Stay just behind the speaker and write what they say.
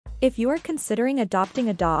If you are considering adopting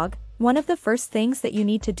a dog, one of the first things that you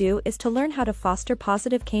need to do is to learn how to foster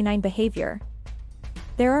positive canine behavior.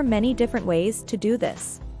 There are many different ways to do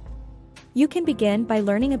this. You can begin by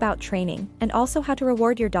learning about training and also how to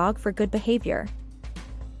reward your dog for good behavior.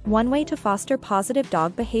 One way to foster positive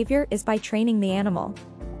dog behavior is by training the animal.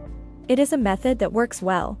 It is a method that works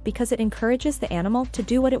well because it encourages the animal to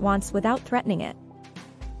do what it wants without threatening it.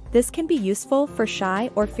 This can be useful for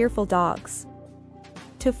shy or fearful dogs.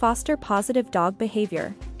 To foster positive dog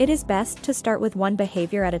behavior, it is best to start with one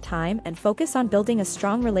behavior at a time and focus on building a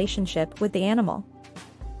strong relationship with the animal.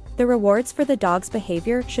 The rewards for the dog's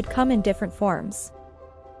behavior should come in different forms.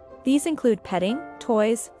 These include petting,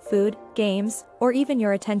 toys, food, games, or even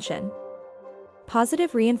your attention.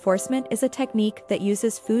 Positive reinforcement is a technique that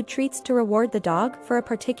uses food treats to reward the dog for a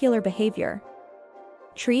particular behavior.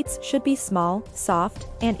 Treats should be small, soft,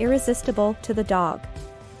 and irresistible to the dog.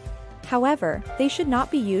 However, they should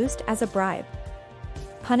not be used as a bribe.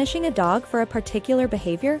 Punishing a dog for a particular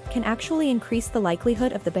behavior can actually increase the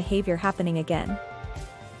likelihood of the behavior happening again.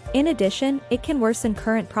 In addition, it can worsen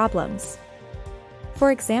current problems.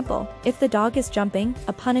 For example, if the dog is jumping,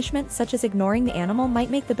 a punishment such as ignoring the animal might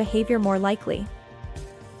make the behavior more likely.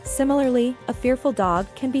 Similarly, a fearful dog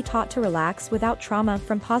can be taught to relax without trauma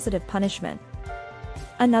from positive punishment.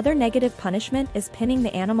 Another negative punishment is pinning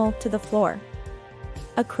the animal to the floor.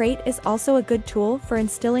 A crate is also a good tool for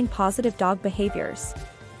instilling positive dog behaviors.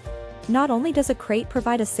 Not only does a crate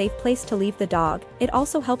provide a safe place to leave the dog, it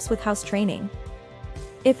also helps with house training.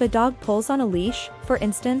 If a dog pulls on a leash, for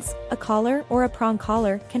instance, a collar or a prong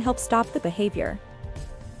collar can help stop the behavior.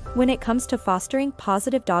 When it comes to fostering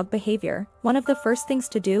positive dog behavior, one of the first things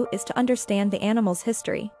to do is to understand the animal's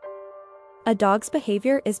history. A dog's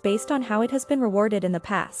behavior is based on how it has been rewarded in the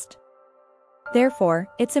past. Therefore,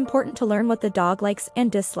 it's important to learn what the dog likes and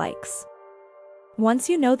dislikes. Once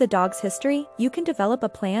you know the dog's history, you can develop a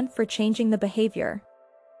plan for changing the behavior.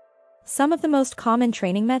 Some of the most common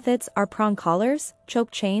training methods are prong collars,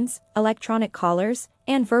 choke chains, electronic collars,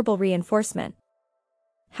 and verbal reinforcement.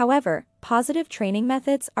 However, positive training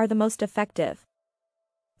methods are the most effective.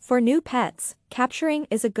 For new pets, capturing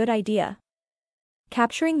is a good idea.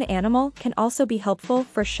 Capturing the animal can also be helpful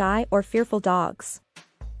for shy or fearful dogs.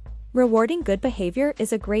 Rewarding good behavior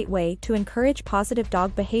is a great way to encourage positive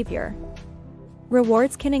dog behavior.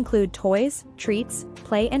 Rewards can include toys, treats,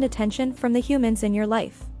 play, and attention from the humans in your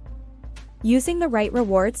life. Using the right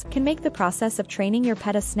rewards can make the process of training your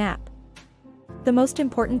pet a snap. The most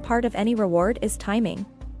important part of any reward is timing.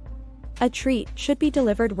 A treat should be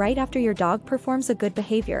delivered right after your dog performs a good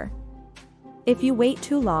behavior. If you wait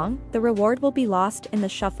too long, the reward will be lost in the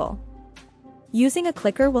shuffle. Using a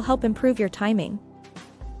clicker will help improve your timing.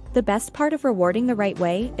 The best part of rewarding the right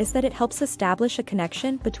way is that it helps establish a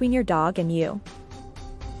connection between your dog and you.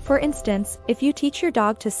 For instance, if you teach your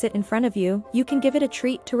dog to sit in front of you, you can give it a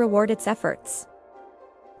treat to reward its efforts.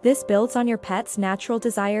 This builds on your pet's natural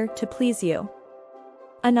desire to please you.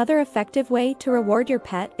 Another effective way to reward your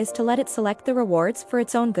pet is to let it select the rewards for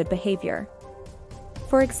its own good behavior.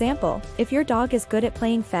 For example, if your dog is good at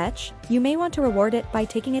playing fetch, you may want to reward it by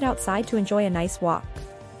taking it outside to enjoy a nice walk.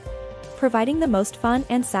 Providing the most fun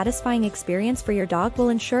and satisfying experience for your dog will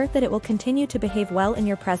ensure that it will continue to behave well in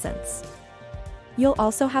your presence. You'll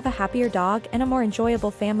also have a happier dog and a more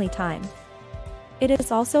enjoyable family time. It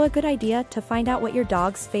is also a good idea to find out what your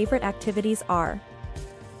dog's favorite activities are.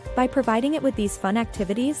 By providing it with these fun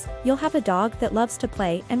activities, you'll have a dog that loves to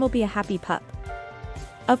play and will be a happy pup.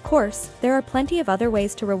 Of course, there are plenty of other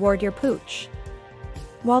ways to reward your pooch.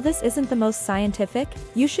 While this isn't the most scientific,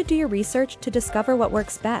 you should do your research to discover what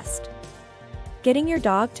works best. Getting your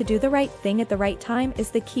dog to do the right thing at the right time is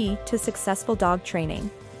the key to successful dog training.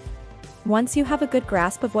 Once you have a good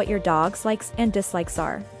grasp of what your dog's likes and dislikes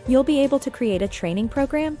are, you'll be able to create a training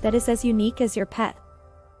program that is as unique as your pet.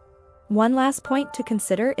 One last point to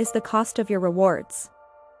consider is the cost of your rewards.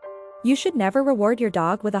 You should never reward your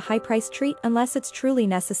dog with a high-priced treat unless it's truly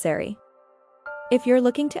necessary. If you're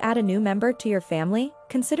looking to add a new member to your family,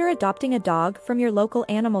 consider adopting a dog from your local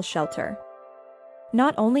animal shelter.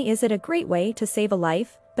 Not only is it a great way to save a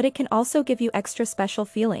life, but it can also give you extra special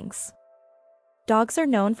feelings. Dogs are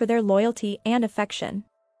known for their loyalty and affection.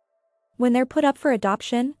 When they're put up for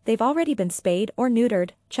adoption, they've already been spayed or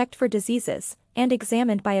neutered, checked for diseases, and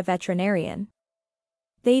examined by a veterinarian.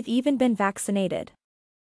 They've even been vaccinated.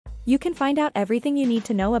 You can find out everything you need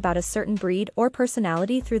to know about a certain breed or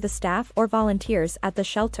personality through the staff or volunteers at the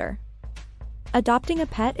shelter. Adopting a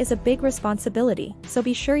pet is a big responsibility, so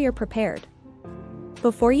be sure you're prepared.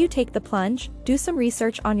 Before you take the plunge, do some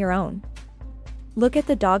research on your own. Look at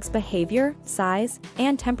the dog's behavior, size,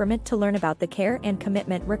 and temperament to learn about the care and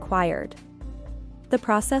commitment required. The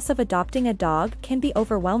process of adopting a dog can be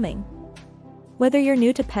overwhelming. Whether you're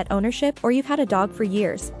new to pet ownership or you've had a dog for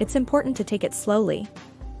years, it's important to take it slowly.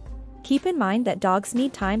 Keep in mind that dogs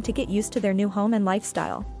need time to get used to their new home and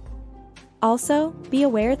lifestyle. Also, be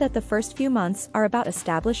aware that the first few months are about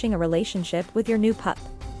establishing a relationship with your new pup.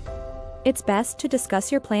 It's best to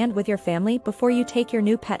discuss your plan with your family before you take your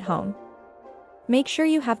new pet home. Make sure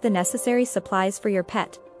you have the necessary supplies for your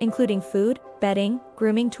pet, including food, bedding,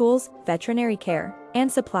 grooming tools, veterinary care,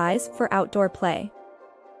 and supplies for outdoor play.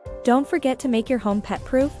 Don't forget to make your home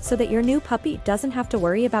pet-proof so that your new puppy doesn't have to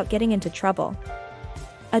worry about getting into trouble.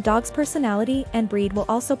 A dog's personality and breed will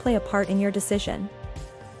also play a part in your decision.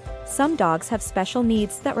 Some dogs have special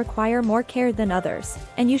needs that require more care than others,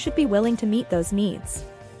 and you should be willing to meet those needs.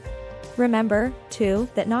 Remember, too,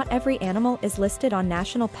 that not every animal is listed on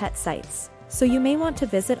national pet sites, so you may want to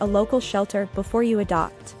visit a local shelter before you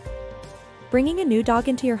adopt. Bringing a new dog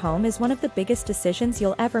into your home is one of the biggest decisions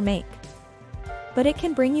you'll ever make. But it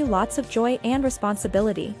can bring you lots of joy and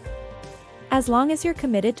responsibility. As long as you're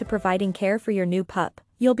committed to providing care for your new pup,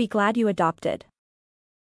 you'll be glad you adopted.